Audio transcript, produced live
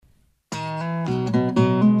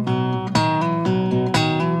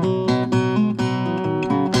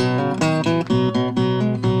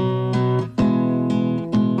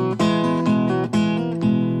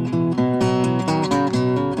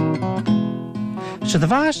Se de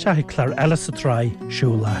bhá seaigh clár eile sa tráid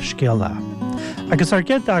Siúlach Scéalach, agus ar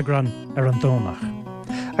gcéad agran ar an dónach,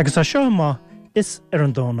 agus a seo má is ar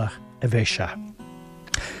an dónach a bheith se.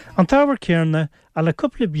 An tábhar Cairne a le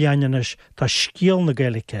cúpla bliananis tá scéal na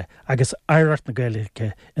Gaeilge agus éireacht na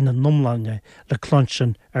Gaeilge ina numlanne le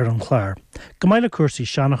clonsin ar an chláir, go mbeidh le cuasaí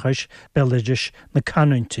seanachais, beilidis na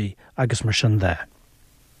canúintí agus mar sin de.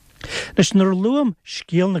 Leis nuair luam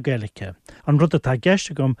scéal na Gaeilge, an rud atá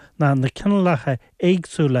gceiste gom na cinealacha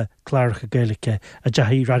éagsúla chláircha Gaeilge a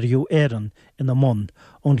dtaithí radio Éireann ina mbun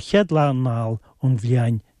ón chead lá náil ón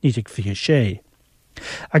bhliain 1926.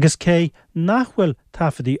 Agus cé nachhfuil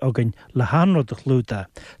tafadaí agan le hanrod a chlúda,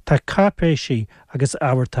 tá cápéisí agus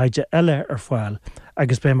ábhartaide eile ar fáil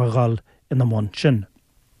agus bé mar gáil ina mbun sin.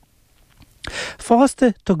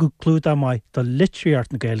 Fásta tá go clúda mai do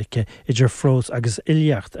litríart na Gaeilge idir frós agus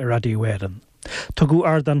ilíocht a radio Éireann. Tá go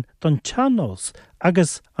ardan don teanós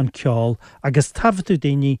agus an ceáil agus tafadú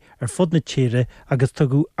daoine ar fud na tíre agus tá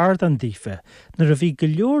go ardan dífe, nuair a bhí go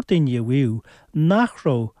leor daoine a bhuiú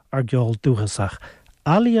nachró ar geol dúchasach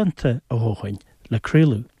alíonanta a hóchain le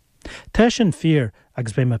crílú. Tá sin fíor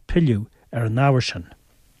agus bé me piliú ar an ábhar sin.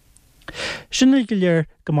 Sinna go léir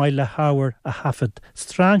go mbeidh le hábhar a hafad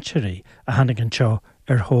stránseirí a tháinig anseo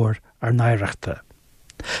ar thóir ar náireachta.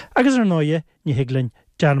 Agus ar náide ní hiaglann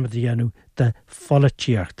dearmad dhéanú de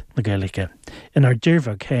folaíocht na Gaeilge inar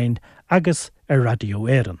dírbh chéin agus ar radio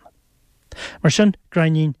Éireann. Mar sin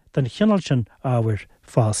grainín den cheannail sin ábhar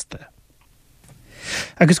fásta.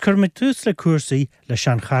 Agus chuirmid tús le cuasaí le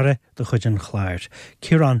seanchara do chuid an chláir,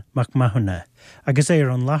 Ciarán mac Mahona, agus é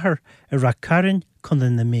ar an láthair ar Rath Cairn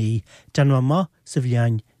chun na mí denmha má sa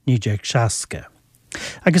bhliain 1960.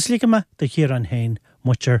 Agus lígama de Ciarán hain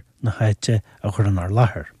muirtear na háite a chur an ar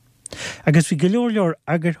láthair. Agus bhí go leor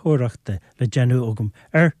agur thóireachta le déanú agam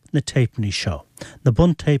ar na taipní seo, na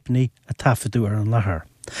bun taipní a tafadú ar an láthair.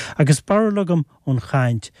 Agus barlagam ón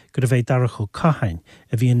chaint go bheith darach ó caihain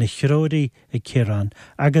a bhí na chróirí i Cairn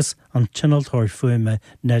agus an tinaltóir fuime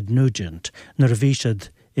Ned Nugent nar a bhí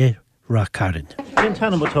siad i Rath Cairn. Bhíon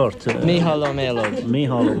tanna motort. Mícheál ó mélóid.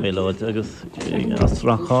 Mícheál ó mélóid agus as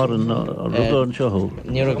Rath Cairn rugadh an seothú.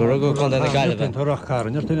 Ní rugadh chun na Gailge. Tá Rath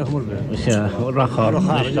Cairn, ar tíine chmúr bheith. Rath Cairn.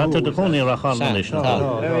 Tá de chunaí Rath Cairn is.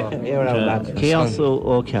 Céas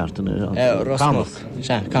ó ceartan. Rosmach.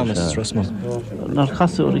 Camas Rosmach. Nar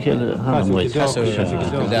casú ar chéile hana muid. Casú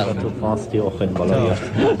Tú fástí óchain balla.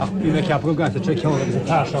 Bhí me ceap go gaiith a tre ceann agus a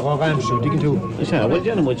táis a gáimsú, dígann tú. Bhfuil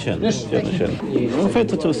déanam muid sin. An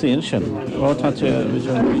féidir tú síon sin. Táte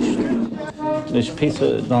leis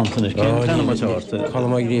písa dámsan is céan tanna motort.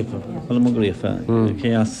 Chalam a grípa. Chalam a grífa.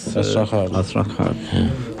 Céas Rath Cairn.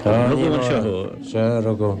 Rugadh an seothú. Se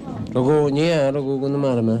rugó ní rugó go na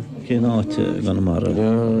marama. Cé náte gan mar.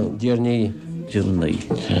 Díarní. Díarní.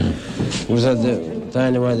 Ús a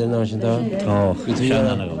daine bhaid ná sin tá?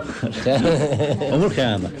 Seanna go. Amúr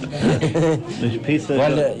cheanna. Leis písa...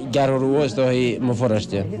 Bhil gearús dó í má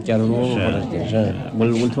forraiste. Gearús má forraiste.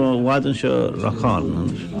 Bhfuil tú bhaidan seo Rath Cairn.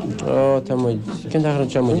 Tá muid. Cinn tachar an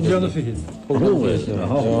seo muid. Bhfuil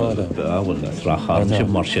Rath Cairn si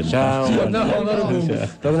mar sin.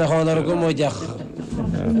 Tá na chánar go muideach.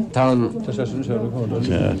 Tá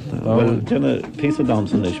Bhfuil déanna písa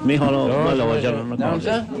dámsan is. Mícheál ó mélóid ar an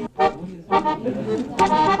dámsa?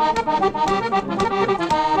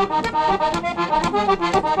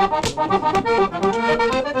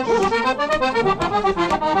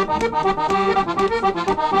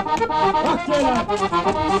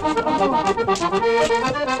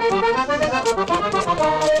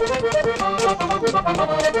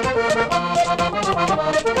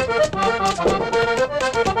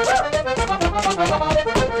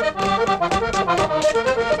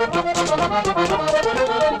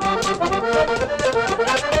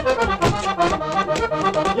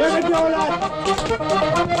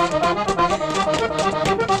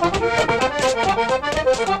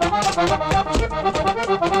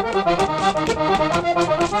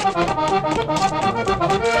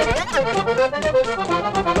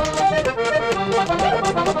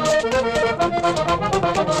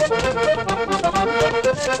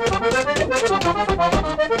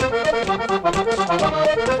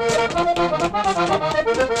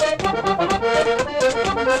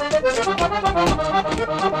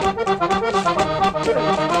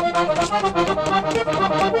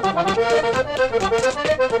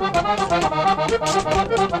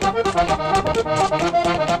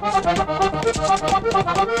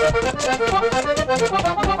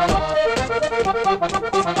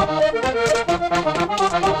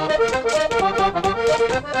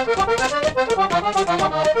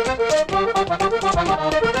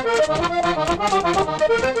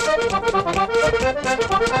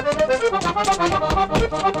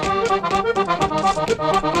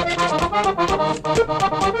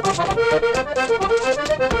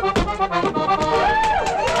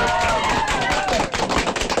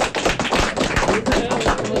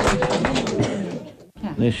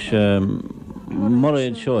 Nis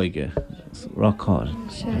Murray Shoige, Rathcarn.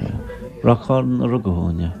 Rathcarn na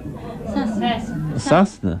Rugahónia.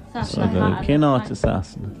 Sasna? Cén áit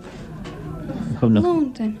Sasna?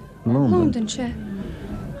 London. London, sé.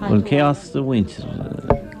 Well, cé as do winter?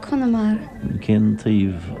 Connemara. Cén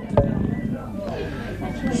tíh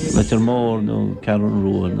Letar mór nó Cairn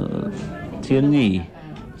ruúin. Tíar ní?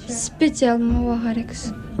 Spidel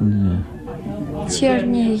Mwaharix.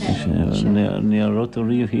 Tiarni. Ní a rot a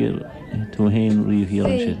riomh hir, tú hain riomh hir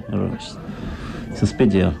an sin. Sa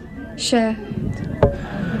spidel? Sé.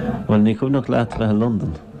 Well, ní cúnach leat bheith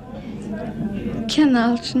London.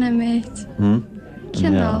 Kenal na meit.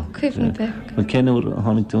 Kenal, Cuivenbeck. Well, cenúr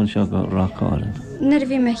tháinig tún seo go Rathcarn.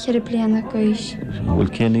 Nervi me chéir bliana gois. Well,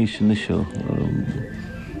 cenní sin na seo.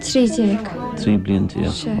 30. 3 blian tí a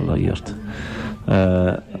dhéirt.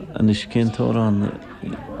 An is cintóir an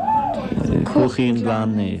cóchaín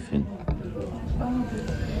glán néfin.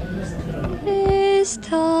 Is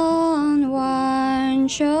tan wan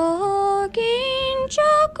jogin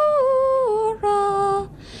jagura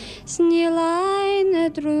Snílain a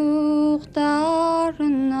drúch dar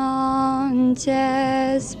an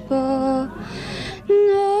tespa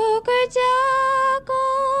No go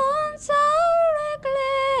diagon saura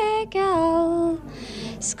glegal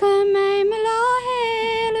Sgymau me la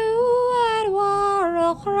helw ar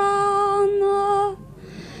warach rana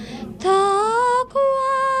Ta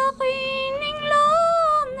gwachwyn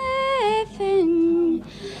lan effin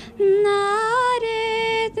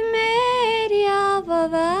Narid meria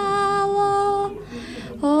fafala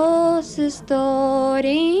Os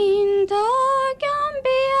ysdorin dag am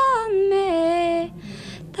bian me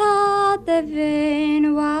Ta defyn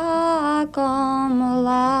wag am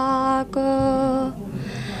lago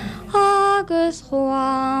Agus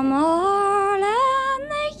chwam o'r len y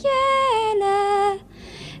chele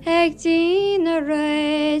Eg dyn y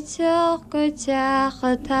reitioch gydaach y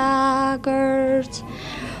tagart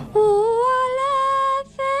Wala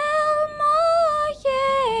fel mae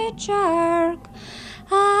jarg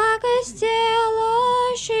Agus delo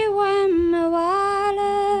si wem y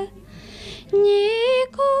wala Ni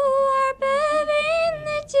cwar byfyn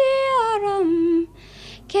y diaram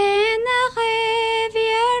Cenach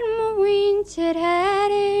efiar winter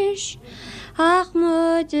herish Ach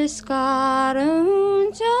mud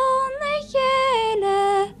ysgarwn John y chele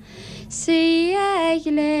Si eich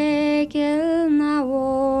legil na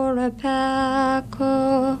war y paco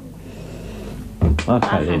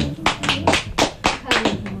Cairn.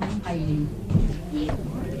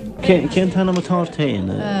 Cén tanna a táirtéin?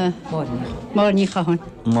 Mar ní chahan.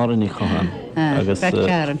 Mar ní chahan. Agus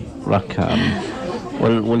Rathcarn.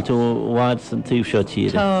 Well, tú bháid san tíobh seo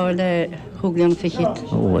tíre? Tá le thuglaim fichit.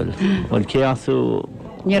 Well, cé asú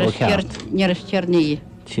Níar is tiarní.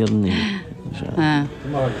 Tiarní. Tá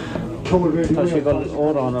sé go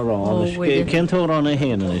órán arán. Cén tú órán a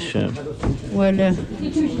héanaan is? Well,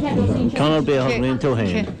 Canar béthar rion tú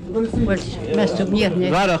héin? well, mestú níarní.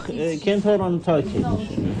 Radach, cén tú órán táití?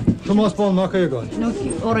 Thomas Ball nach éáin. No,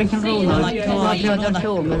 oran can róna. Tá bead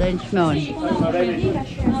ar me lein smeáin.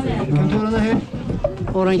 Cantúr na hé?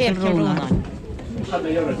 Oran can róna.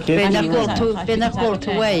 Bennach gól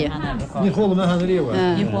tú weie. Ní chola me hanna ríomh.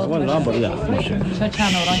 Well, rambar le.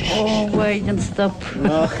 Oh, wait and stop.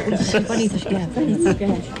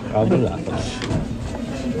 Rambar le.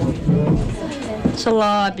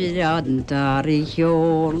 Slabiad dar I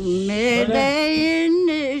hjól með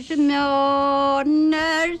einu smjón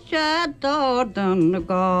Sjadordan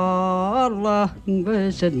gala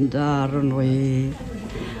Guðsendarn við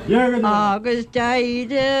Agus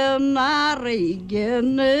dærum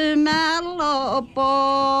Maríginu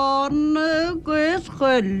melabonu Guð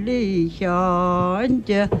skölli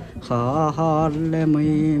hjandi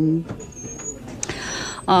Harlemim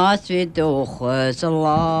As we dochas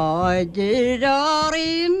laidir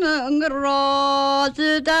in gras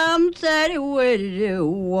dam ser war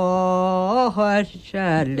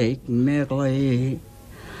Scéalach megli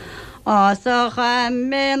As a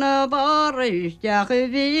chamen a baristeach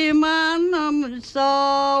vi manam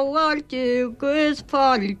sáaltu gus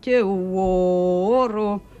faltu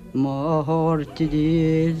war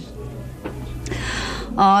mahortidis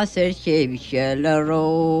As chéimhse le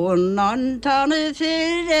rón an tanna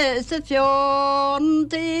fir sa fion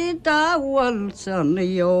Tí dáhfuil san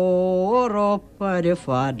Eorop ar I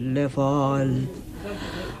fad le fáil.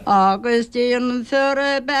 Agus tíon fyr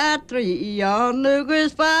y betri an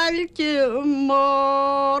agus failte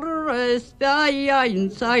mór Ysbai ein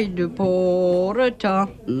said y pór y tan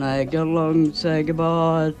ag y lung seg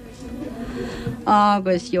bad.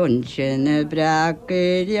 agus Jón sin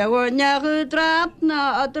brekir neach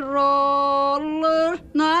drapna drólur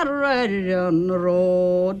na rörin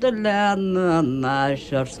ród lenna na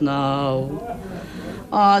sná.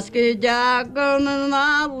 Osgu jagan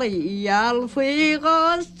na lial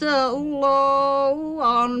figos lo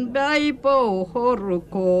on baibo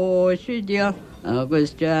horco shidia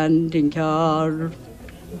agus jantin car.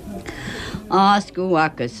 Osgu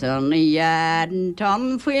akasan yan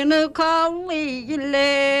tom fina collie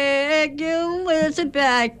legil is a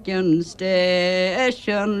back in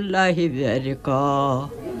station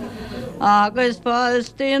lahiverica. Agus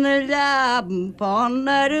post in a lab pon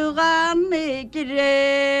arugani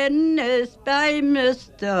kirenes by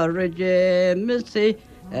Mr. Jamesy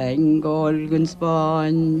and Golden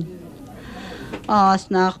Spawn. As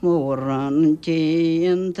nach moran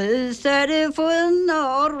tien te sere fun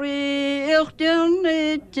orichten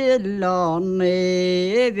it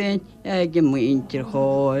even winter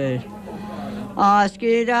hoor. As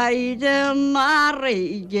gereiden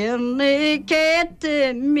marigen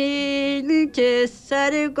kette mil te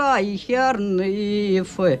sere gaichern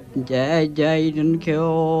fut jaiden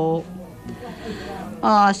kjo.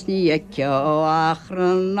 As ni ekjo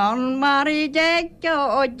achran on mari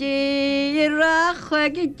dekjo dirach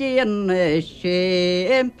agidien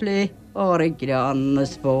simple or gran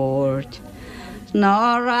sport.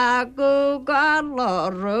 Nara go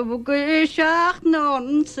galor gishach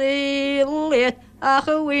non silit ach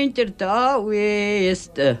winter da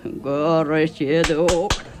west gorishido.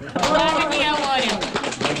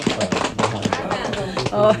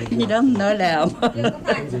 Oh, you don't know now.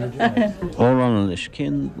 Oran is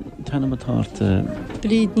kin tanamatart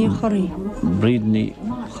Brídní chorí. Brídní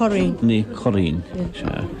Chorí. ní chorín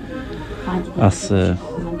as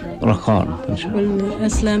Rath. Well,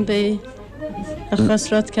 Islam Bay.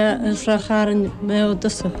 Achasrat ka Racharan meo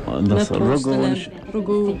dusa.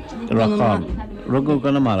 Rugu Rath. Rugu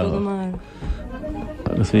Ganamara.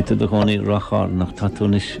 Agus vita de goni Rath nach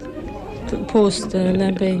tatunis post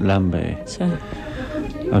Lambe. Lambe. So.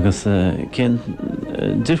 Agus ken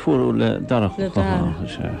dirfuru le darach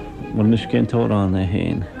cha. Nis ken toran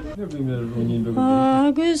hen.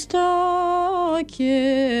 Agus tá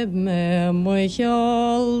cib me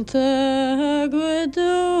muicheolta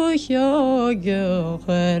gudu cheogeach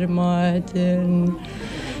maidin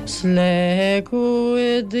Sle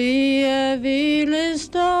cuidi a bhílas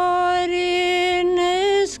dáirin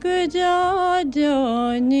is gudadani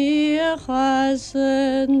a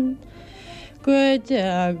chasan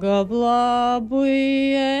Gwydea go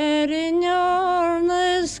blabwy in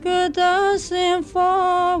arnes gyda sy'n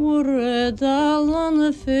ffawr dal yn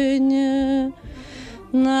y ffynia.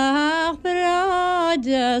 Nach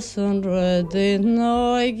bradias yn rydyn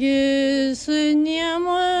oegis yn iam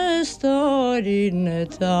y stori'n y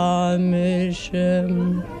tamysym.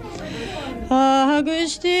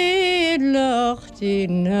 Agus Siúlach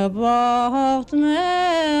din bacht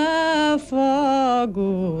me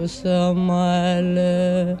fagus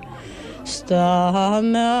amale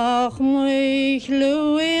Stamach mich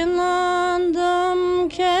luin andam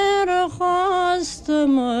kere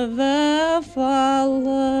khastam vefallam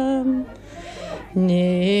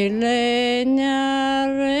Nile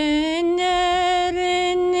naren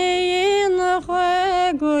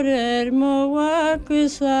Gorer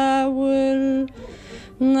moakus awul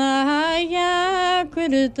na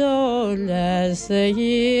yakurdole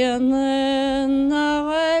seyene na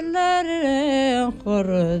galer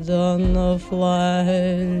qordon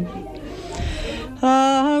flal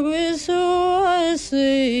agus osigusent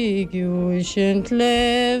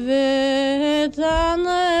levet an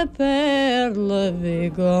perle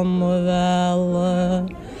vigomvala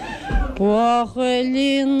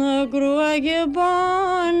Wachelin gruage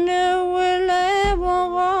ban wile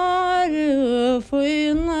war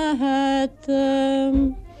fuin hatem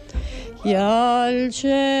Yal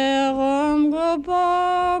chegam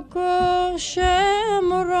gobak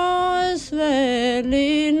shemras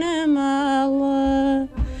velin mala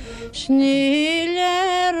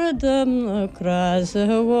Schniler dem kras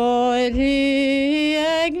wari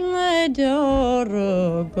egne dor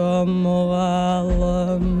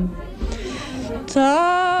gamovalam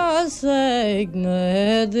Ta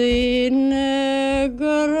segne dine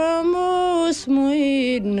garamus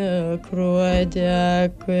muidne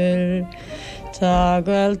kruadakul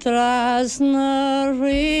Tagal trasna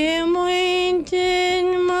rimuintin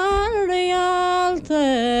marial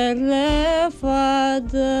telefada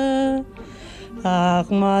Ach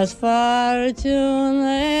mas fartun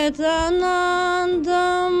et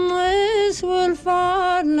anandam is will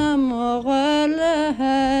farna mogal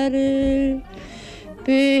harir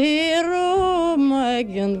Biru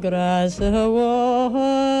magin gras a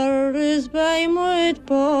war is by my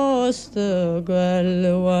post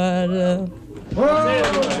gwell.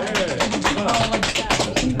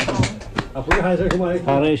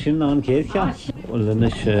 Áéis sin ná céadcha bhfuil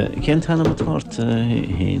cén tanna matát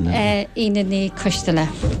hína Ina ní costala.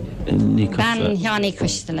 ní Ban Johnny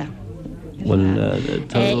costala. bhfuil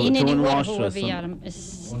Ina ní túin warhú bhí arm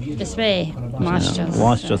is ré máistras.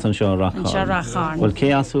 Bháistras an seo An seo Rath. bhfuil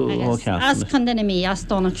cé asú ó As ceas chundana mí as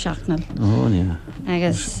dónach seachnal. ó ní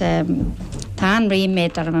Agus tá an rí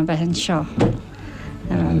méid ar an bheith an seo.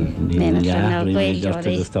 Tá an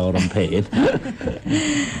péad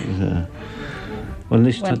bhfuil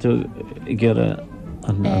níos tú ggéire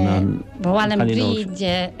an bhil an bríd chu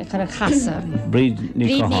a chasa. bríd ní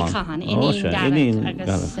Bríd ní chaán. chahan, Ó, sé, iníon agus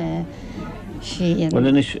gaillimh. sí Bhfuil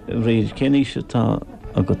inis réad cé ní se tá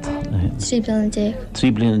agat Trí bliana déag.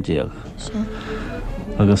 3 bliana déag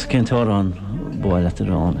agus cinntárán báil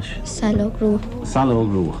leránis. Salógrú.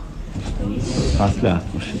 Salógrú Pas leat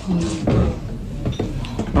mar sin.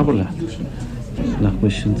 Aber leat nach mu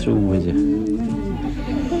sin trúide.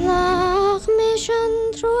 Nach mis an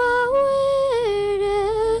trúire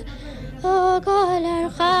ó gáil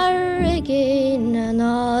charigin an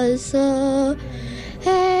ása é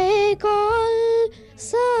gáil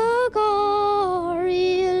sa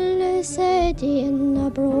gáil sé dín na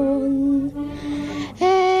brún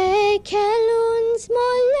é ceún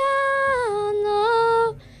smáleanna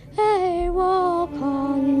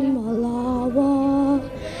bhácán má láha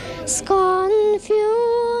Scan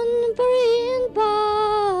fiún bríon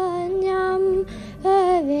báineam a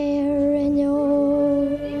bhéir inniu.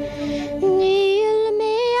 Níl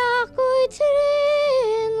mé ach go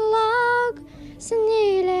trín lag san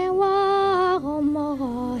níl é bhagam a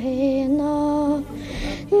héna.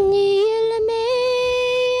 Níl mé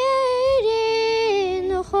réon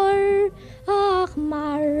chur ach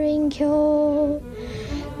mar in ceol.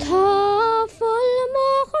 Tá full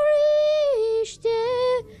moch ríiste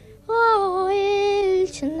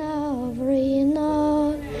Navrina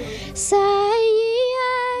Sai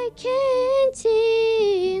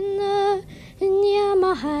Kentina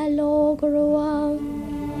Nyamahalogrua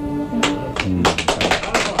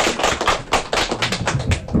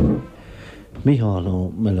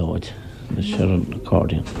Míhall Melóid na Sharon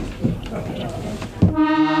accordion.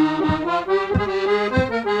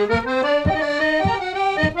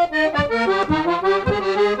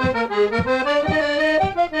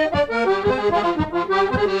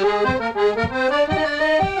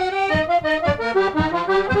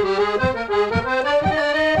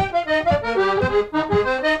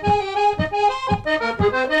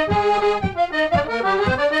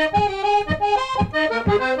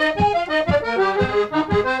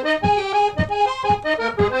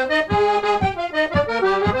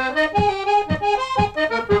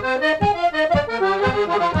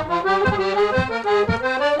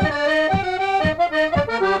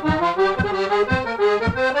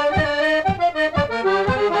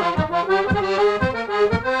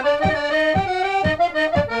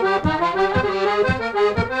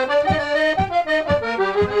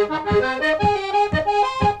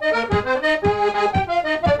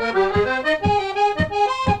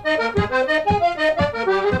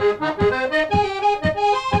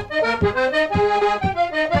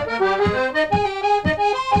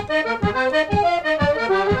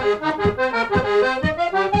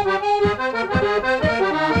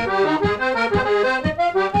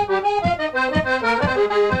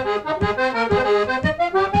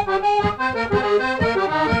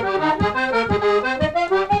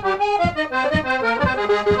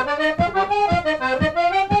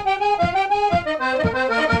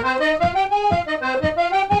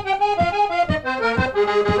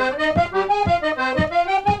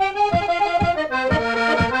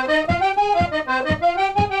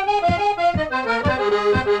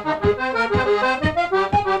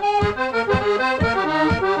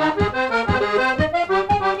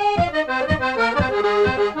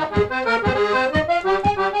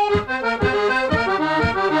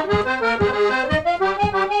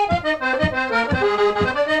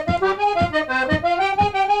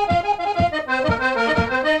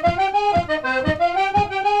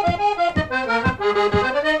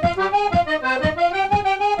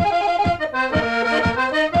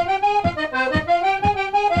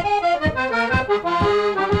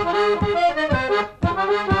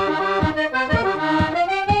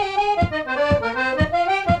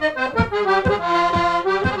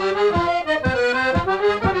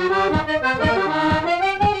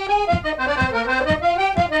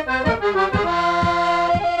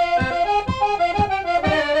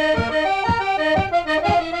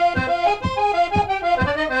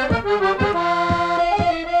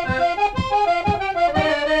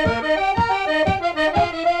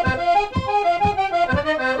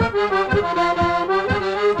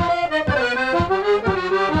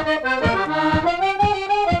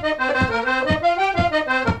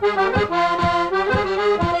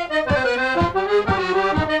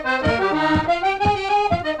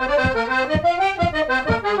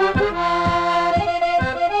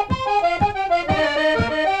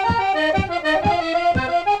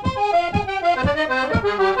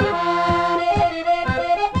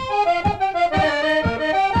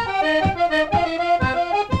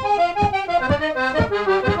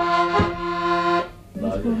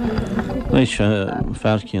 Leis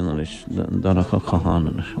fercían leis dara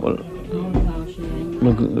chaána.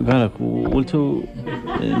 Garach bhfuil tú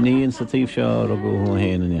ní insatív seo a go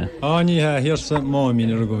héanaine. Ní hir sa mámí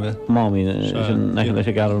ar go bheith. Mámí leis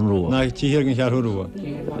a gar an rua. Na tíhir an chearthúa.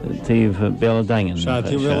 Tíh béla dain. Se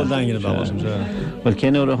tí bhfuil daine bhe. Well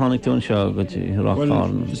céanú a tháinig tún seo go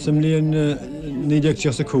ráán. Sam líon níideag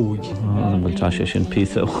tíos a cúig. Bhfuil tá sé sin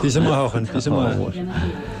písa. Písa máchan, písa máchan.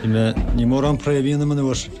 Ní mór an préhíon am an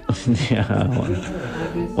uair.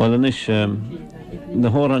 Well anis na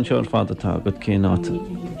hóran seoir fadatá go cé nát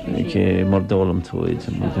ché mar dólam túid.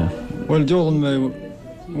 Well dólam me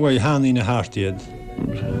bhfuil hánaí na háirtíad.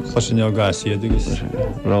 Chos an gáisiad agus.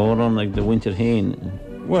 Ráran ag de winter héin.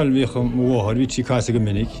 Well bhí chum mhóthir bhí tí cása go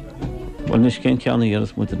minic. Well nis cén ceanna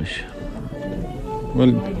dhéras muidir.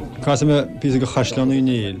 Well cása me pí go chaisleán í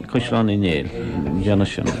néil. Chaisleán í néil, deanna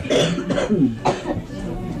sin.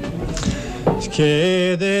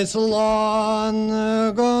 Céad is lán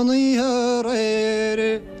ganí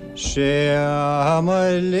réire sé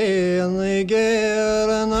mar léana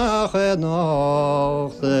géar nach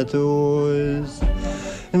nachta tús.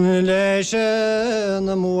 Leis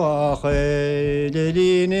na muacha le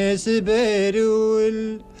líne sa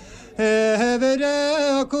beirúil hefir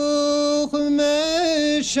cúch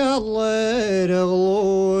me seallar a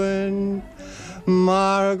glóin.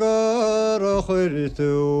 Mar gur a chuir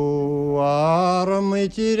tú arm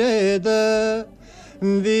tíréide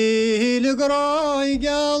bhí le gráid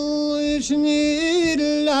geall sní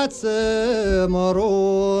letse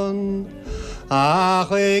marón. Ach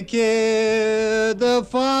cé de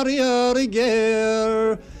farjar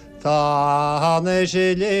géir tá na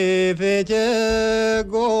sé léfite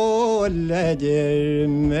go leidir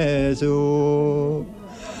meú.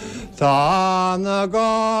 Tá na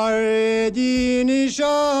gáirdíine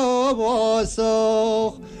seo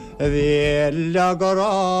bhosach bhí le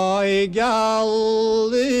goráid geall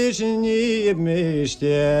ní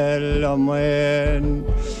mistéil amhain.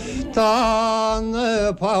 Tá na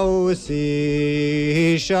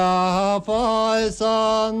pásaí seo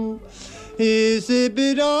fásan is I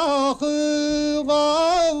birachu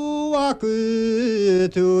gá acu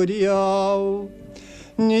túriáw.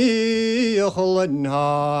 Ní chlan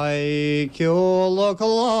haid ceola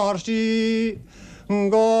chláirtí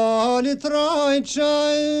gáil tráid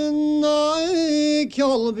sein na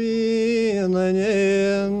ceolbíon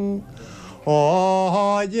in.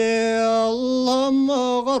 Déal am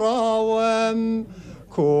gráham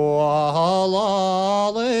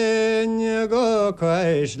cóálainn go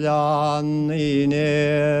caisleán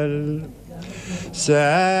inéil.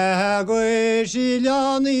 Sa go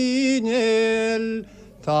síleán inéil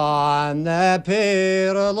tá na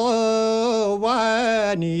péir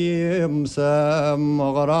lehhaim sam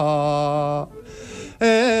grá.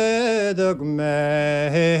 Éadach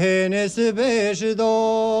me is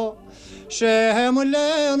béisidó sé mu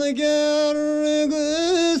lena gur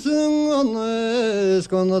agus anas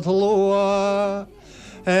go na tlua.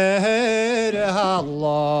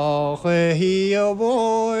 Hallach hí a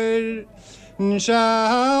bhir se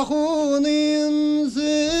chunín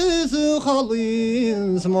sis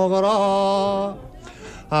chalín smórá.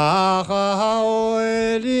 Ach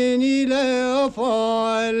hailín í le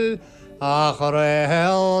fáil ach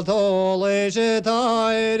réhel tóla sé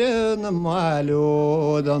táir na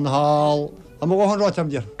máilúd an hall. Am bhhan ráitam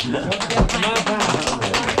dír.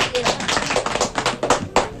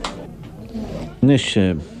 Nis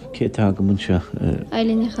cétá go munse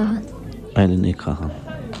Eileen Chahan. Eileen í Chahan.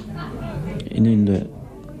 Inon de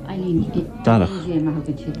darach.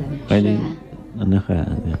 Eileen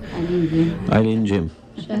Eileen Jim.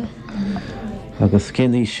 Agus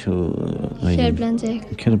cén ísio Ceir blindéach.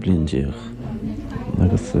 Ceir blindéach.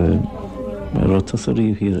 Agus rátas a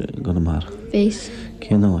riomh hir gan mar. Bhís.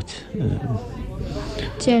 Cén áit?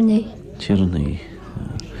 Tíarnaí. Tíarnaí.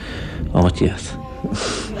 Áitias.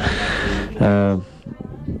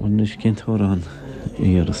 Nis cén tóran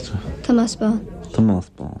íarasta. Tamasbán.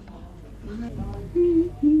 Tamasbán.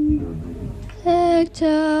 Ag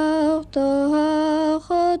teach do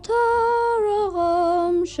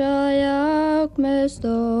hachataracham seach me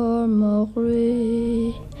stormach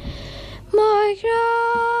rí. Mai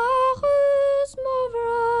grachus mo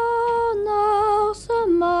bhránach sa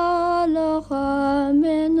malach a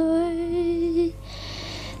minui.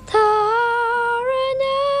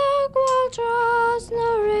 Tarinnig wal tras na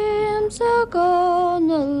rim sa gon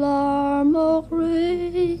alarmach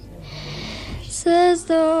rí. Says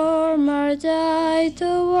the Mardai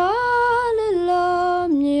to Wallam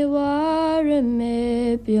ni war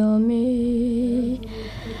me biomi.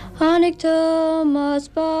 Hannig Thomas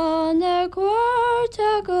Bonner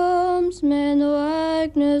Quartagums men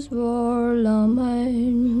Agnes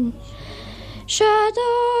Warlamain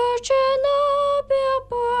Shadow Chernobyl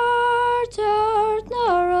Partart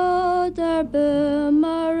Narod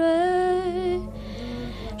Bemare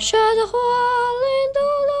Shadow Wallin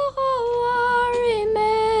Dolo Hawari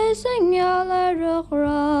me Signal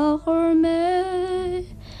Rachor me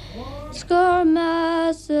Scar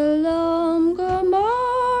Masalom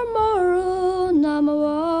Gomor Moru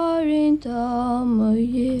Namawarin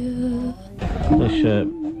Tamaye Leis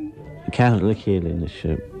ceathar le chéile leis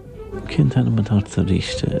cinnte na tarta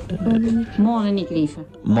ríiste. Móna ní grífa.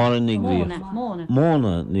 Móna ní gríofa.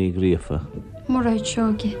 Móna ní gríofa. Moraid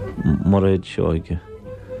Shogi Moraid seoige.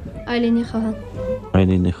 Ailini Chahan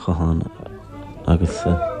Ailíní Chahan agus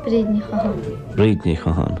Bridni Chahan Brídní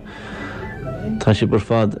Chahan. Tá sé bar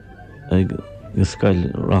fad ag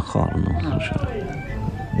scail racháin nó se.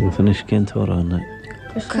 Agus an is cintóra na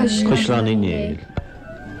Cuislán Níl.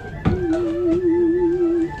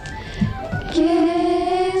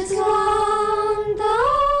 Kids long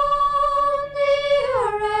down the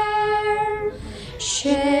air,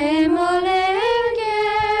 shame all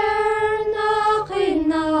nach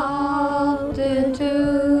in out the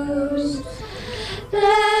twos.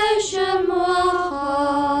 Leshem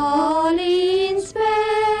wachalin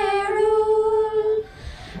sperul,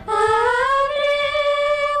 avrikom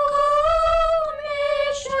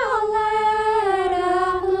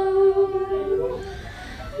mishalerachlum.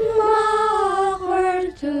 Machar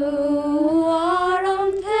tu aram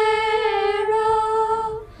terra,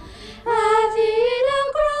 avila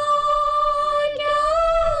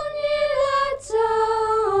grogan ilat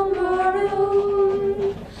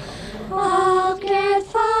samarum. Alket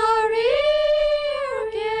farir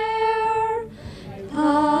ger,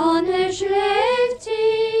 tanish lefti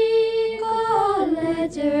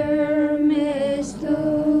kolleder mistu.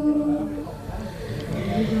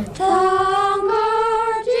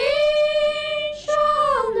 Tangardin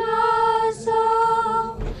shanasa,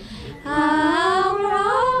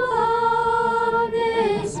 amram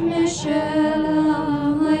is Michelin.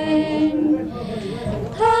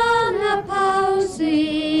 Tana pausi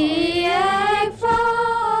eg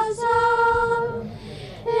fasam,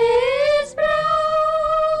 is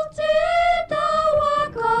brautit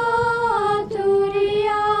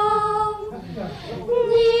awakaturiam.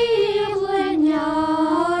 Nilenya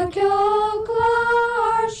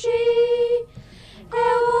kyoklashi,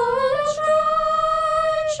 ewan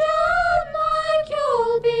shrachan like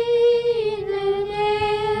you'll be in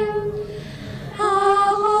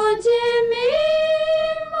Ahodimi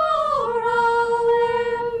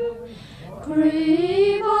moralem,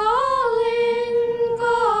 krivalin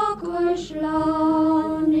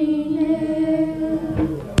kakushlanine.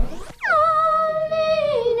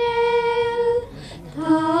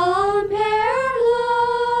 Tam perlo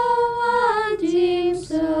andim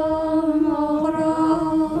samora,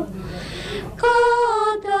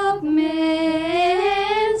 kadak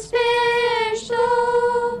men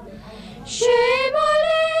special.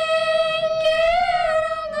 Shemalin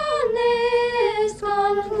geranganes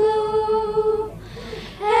konflu,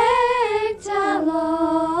 ek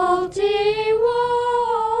talati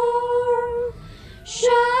war.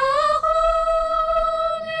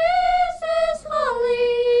 Shachon is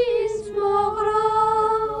khalis mogra,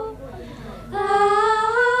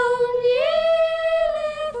 aun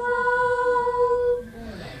yilefal,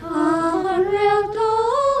 aun real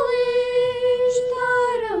tolish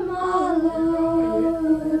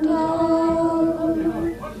taramaludal.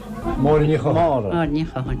 Mórin Chahan. Móra. Ní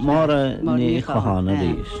chahan. Móra ní Chahan a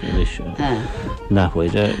rís.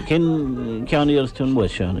 Nachhuid. Cin ceannaíar tún bhfuil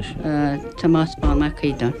seanis. Tomás Bána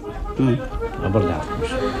Cairn. Aber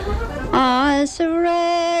dáfmus. As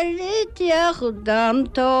realitach dam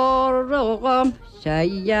torogam,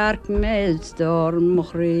 sayark mestor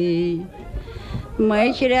mukhri.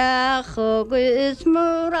 Maishrach ogis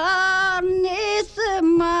muran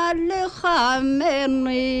nismal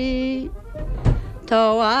khameni.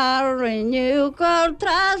 Tawarin yukar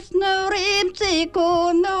tras nurim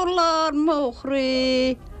sikunulor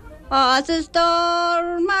mukhri. As a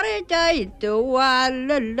storm maritay to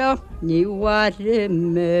wallo ni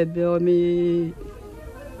walim me.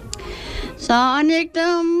 Sonic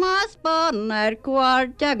the mas bonner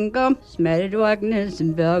quartangum smelled wagnes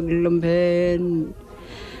buglum pen.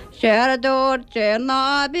 Sharador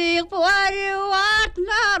chenabi for you at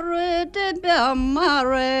narut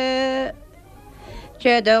bamare.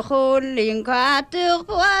 Shada holding cat to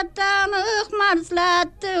what an manslat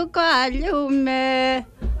to call you me.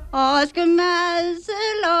 As go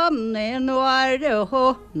meselom nen warde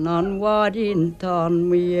ho non wadin ton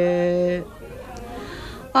mie.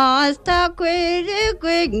 As ta kwede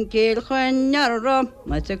gwyn gil chynyarom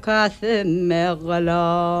mas y cathy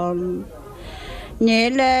megalon.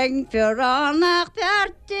 Nileng fyrranach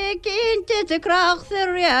bjarti gynti krach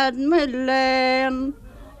þyrjad mylen.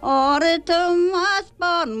 Or Thomas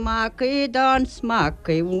bon maki don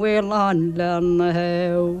smaki will on lan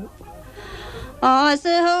hew. As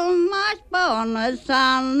a homas bon a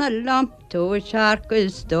san a lump to shark a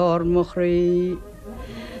storm chri.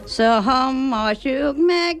 So homas yug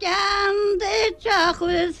megan de chach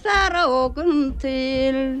with sarogan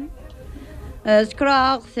til. As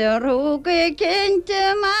krach theruge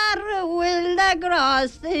kinte mar will the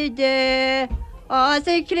grass the day. As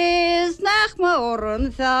a Chris nach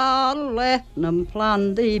morgen thalle nam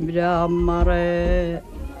plan di bramare.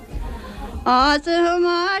 As a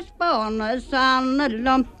homas bon a san a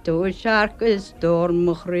lump to shark a storm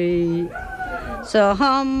chri. So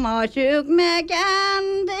homas yug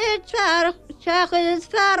megan de chach is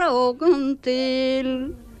farogun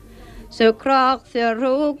til. So krach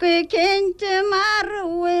theruge kinte mar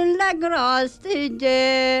will the grass the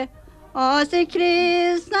day. As a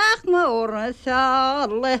Chris nach morgen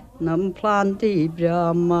thalle nam plan di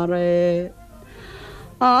bramare.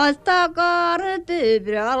 As ta gar di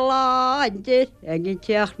braladir egi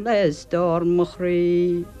tiach le storm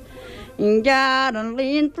chri. In garan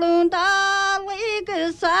lin plund alig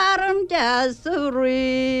sarum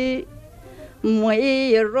jasuri.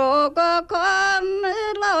 Mwy roga con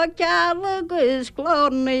lo calgus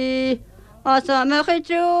cloni. As am eich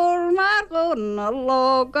jŵr mar gwn a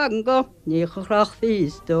logan go ni chrach fi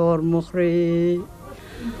storm chri.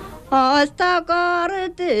 As ta gar y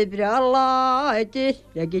dibra laidir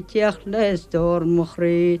ag I tiach le storm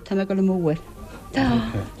chri. Ta me gael y mwyr.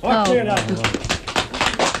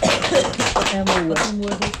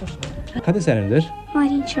 Cad is ennidir?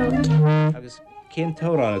 Marin Choke. Agus cén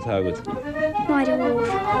tórán atá agat. Marin Wolf.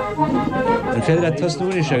 An féidir a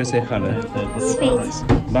tosnúris agus é chana. Sveitis.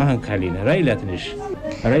 Mahan Cailín, a réiletanis.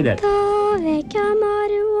 A réilet. Ta vecka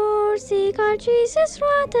Marin Wolf, sigar Jesus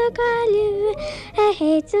Rath a Galju. A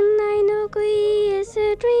haten nine o gui, is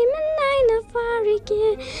a dreamin' nine of fariki.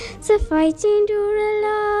 It's a fighting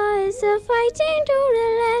durala, it's a fighting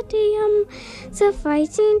duralatium. It's a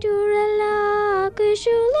fighting durala,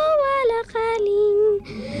 kushula wala khalin.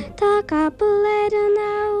 Ta kapelet an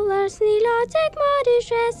owlers, nilotek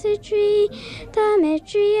modish residry. Ta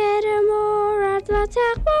metri edamore, at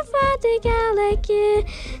vatak morfate galaki.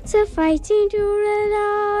 It's a fighting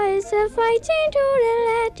durala, it's a fighting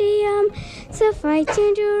duralatium. It's a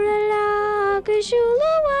fighting durala,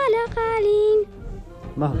 kushula wala khalin.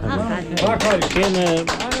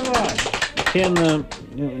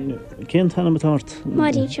 Cén tanna matart?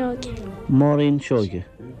 Marin Choke. Marin Choke.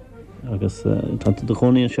 Agus tanta do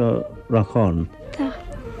choníonn seo Cairn. Ta.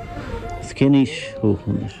 Is cén is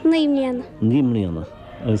thuachnanis. Naimliana. Níomlíana.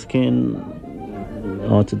 Agus cén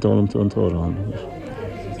áit dólam tú an tórán.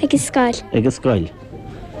 Agus Skyl. Agus Scail.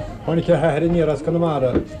 Honnig ce heir ní as gan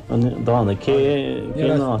mara. Dána cé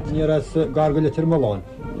áit. Ní as gargaile tir malán.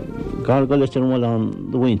 Gargaile tir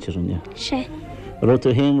mháil do bhaintear an. She. Rota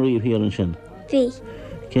héimríomh híar an sin. Vi.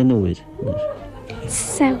 Cé nuair.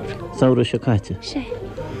 Saur. Saura se caite. She.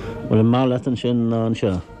 Bhfuil málaat an sin ná an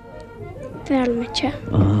seo. Vermacha.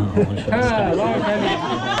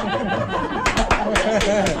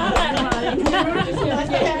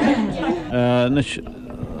 Nus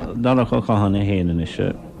dara go chahanna héanaan is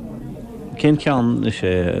cén ceann is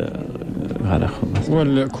harach.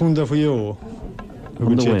 Well, cúnda fo jo.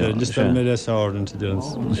 Cúnda fo jo, Listar me les áden til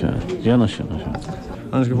dens. Déana sin.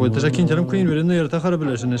 Annars go fóid, tá cinnte am cuin vir nuir a charab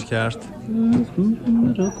leis an is ceart.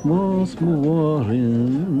 Rach más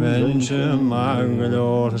mórin. Vense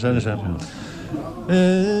magalor, tá senne sem.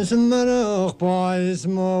 Sem marach báis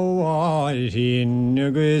móáir hín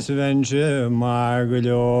agus vense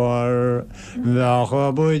magalor.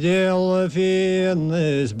 Vacha buidéal féin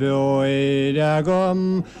is beoid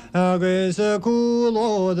agam agus a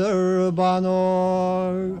cúlódar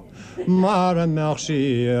banor. Mar a meach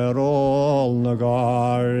sí ról na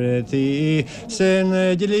gartí sin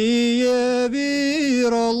dilí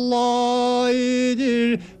vír a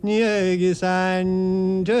láidir nígus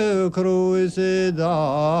ainte cruise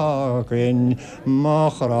dácin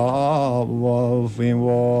machra wafin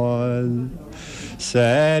wal.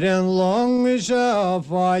 Seren long se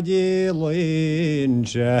fadi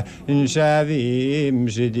linse in sevim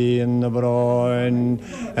sidin broin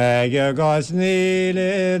ege gas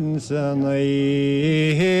nilin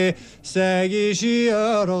sanai segi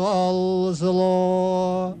shiar alslo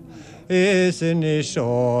is in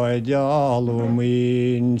Siúlach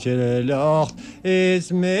Scéalach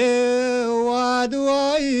is me wad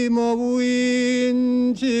I'm a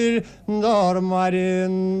winter nor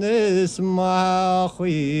marin is ma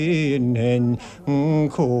queen hen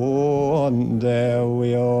konde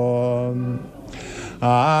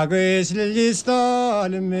Agus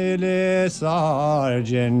listal mille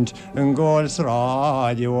sergeant Gols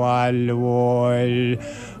radio alwol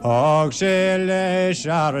Og skjelle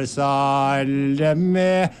sjarsal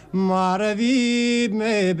me Marvi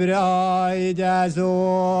me braid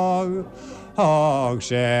azog Og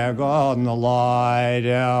skjegon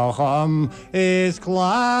leire ham is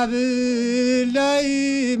klavu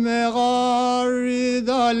lei me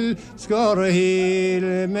garidal Skor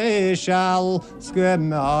hil me shall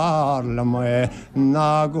skemmarl me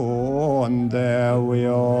nagonde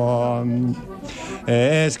wion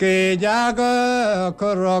Eski jaga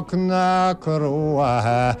krokna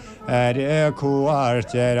kroa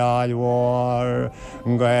kvarter alvor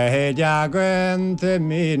Gøy jagent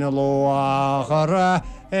min loachre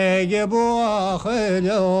Ege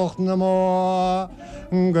bocheluchtne må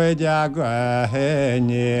Gøy jagenerin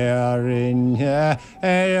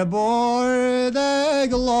borde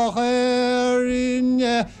glocherin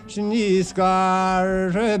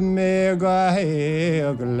Sniskar mega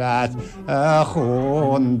heglat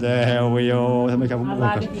Honde wio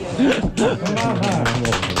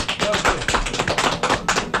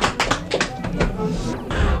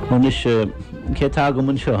Man is Ketag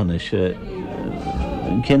mun sean is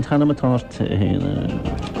Kent hanna matart heen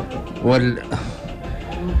Wel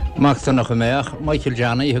Macht noch mehr Michael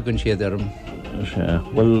Jani hu gun siederm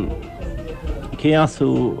Wel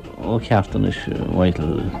Keasu o Captain is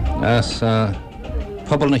Whitel As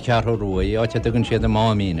pobl na cearú ruí áte gun siad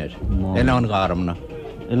má mínar Elan garamna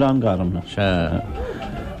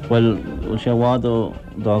Well sé bhád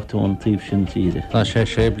dáchtún tíb sin tíide Tá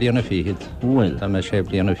sé blianana fiad Well Tá me sé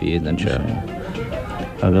blianana fiad an se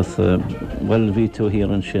agus well ví tú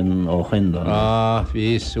hir an sin ó chinda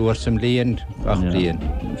Vís uair sem líon ach líon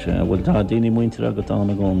Well tá daoine muintear agat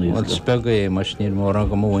anna gánaí Well spega é mas níor mór an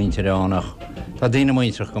go muintear annach Tá daoine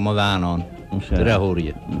muinteach go má bheanán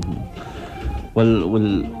rathúí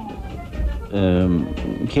Well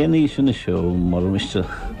cénaí sin na seo mar miste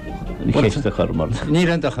chéiste chumar Ní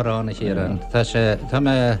an de chorána chéan Tá sé Tá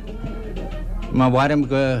me má bhaim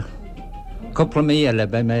go coppla míile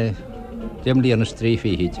be me Dim líana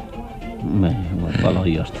strífiid.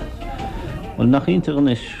 Ballíart. Well nach integran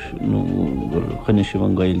is chunne se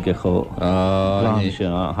van gailge cho se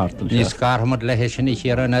hartan. Nís carhamad le sin I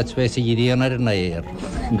chéar an atwe sa díanaar na éir.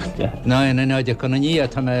 Na náide chuna ní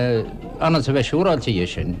tá me anna sa bheith siúráilte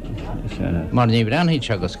sin. Mar ní bhreanhíid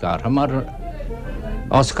se go scar, mar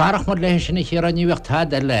á scarach mar le sin chéar an níomh tá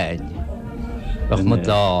a lein. Bach mu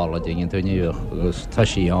dála dingin tú níomh agus tá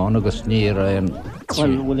síán agus níor an.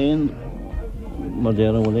 Well éon mar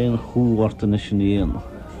déar bhfuil éon chúhharta na sinnéon.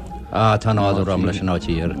 Tá náidir am leis an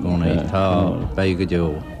átíar gúna tá bé go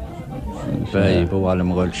deo. Bé bhháil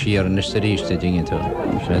am ghil siar an is ríiste dingin tú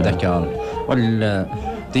sé de ceáil. Well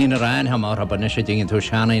dína rain ha mar ban is dingin tú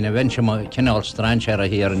seanna ina bhain sem cinál strain sé a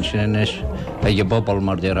híar an sin is ag bobbal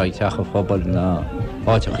mar déar ag techa phobal na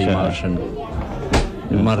áiteachí mar sin.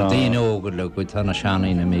 Mar dína ógur le go tána seanna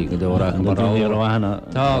ina mí go dóra mar áhana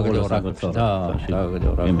tá go dóra tá go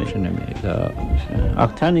dóra sin mí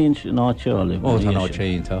ach taíonn náteála ó tá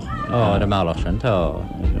náteíntach á de meach sin tá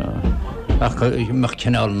ach meach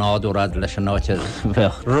cinál nádúrad leis an náte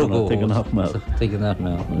bheith rugó nach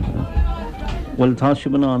me Well tá si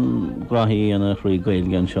ban an grathí ana chrí gail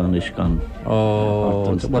gan seán is gan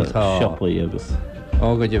sipaí agus á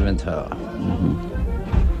go dtíhann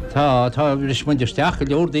Tá bhris muidirsteach go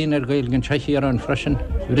leordaín gail gan teí ar an freisin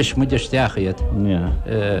bhris muidirsteach iad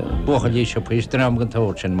bucha lí se pís dram gan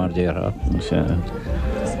tóir sin mar déartha.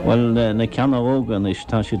 Well na ceanna ógan is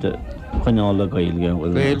tá si de chuineála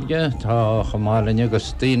gailge Gailge tá chamálainne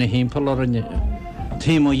agus tína hímpel ar an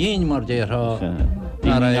tíim ó dhéon mar déartha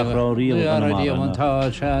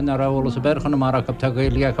tá se ar ráhlas a berchanna marach tá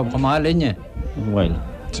gailge go chamálainne.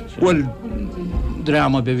 Well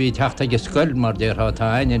drama be bhí teachta go scoil mar déartha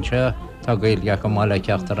tá aine se tá gailge go mála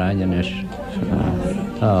ceachtar aine is.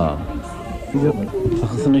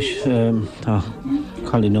 Achas is tá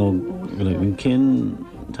chalínó cin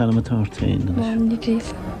tána matáirtaín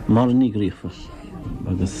mar ní grífa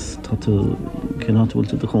agus tá tú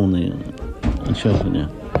cinátúilta do chónaí an seochaine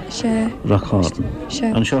Rath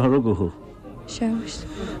an seo rugathú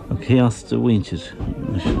a chéasta bhaintear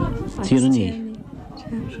tíraní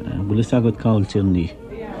bhfuil is agad cáil tíraní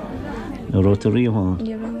nó ráta ríomháin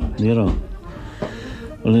nírá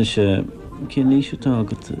bhfuil is cén lísú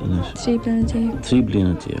tágad Trí bliana déag. trí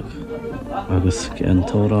bliana díag agus an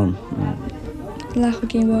tórán Lecha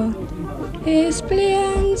cín bhá. Is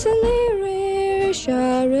blian san é réir se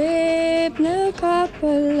réib na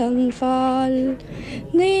capal an fáil.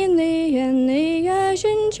 Ní líon ní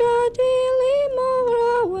sin seo dílí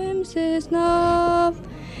mórahim sis náb.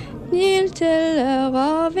 Níl til a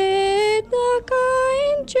gáfid na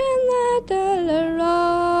caintin na dal a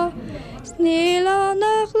rá. Sníl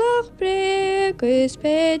annach lach breg gus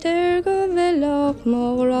Peter go bhilach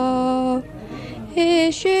mórá.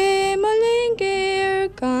 Is sé malin géir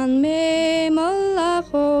gan mé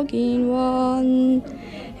malach ó gínháin.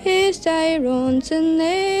 Is dairún san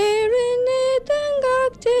éirin an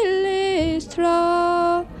gach til is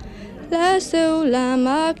trá. Lasú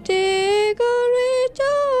lamach dé go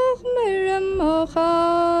réitoch mar am ó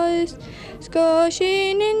cháis. Sco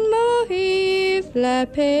sin in mohíh le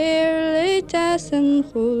péir le tas an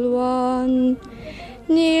chúlháin.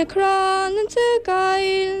 Ní crán an sa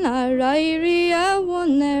gail na rairí a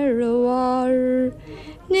bhain ar a bhar.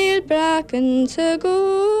 Níl brachan sa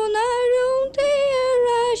gún a rúntaí a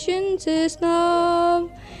rasin sa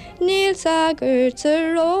snáb. Níl sagart sa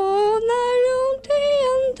ród na rúntaí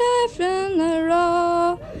an tafran a rá.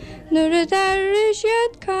 Nuair a dair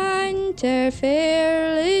siad caint ar féir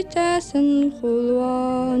le tas an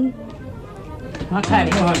chúlháin.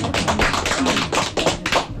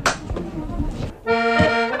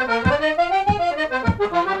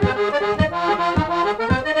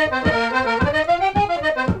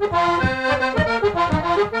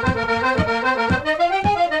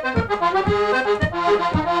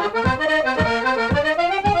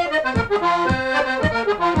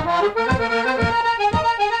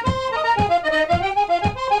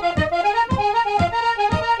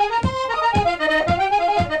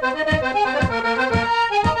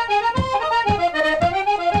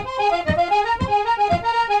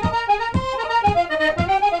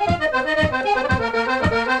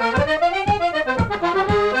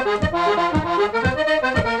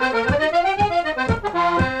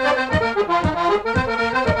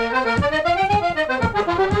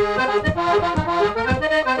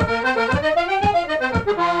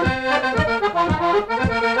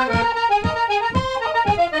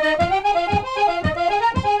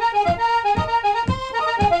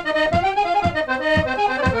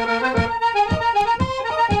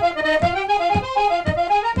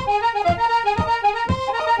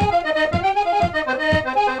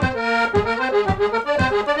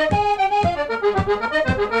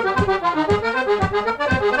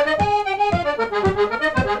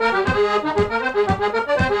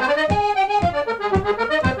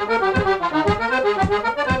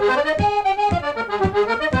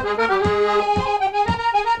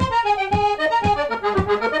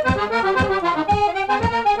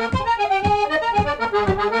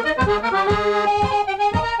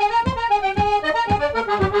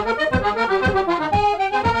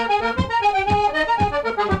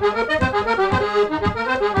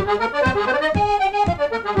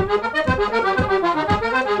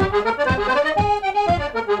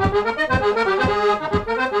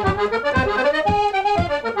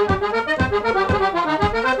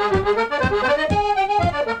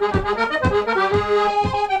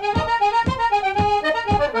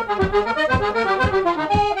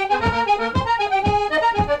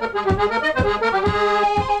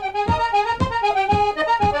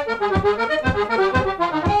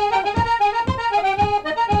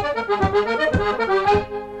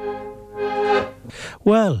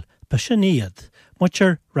 Well, ba sin iad,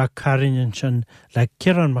 muir ra Cairn sin le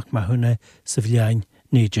Cairn mac mahúna sa bhliain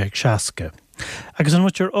 1960. Agus an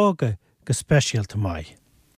muir ága go speisialta mai.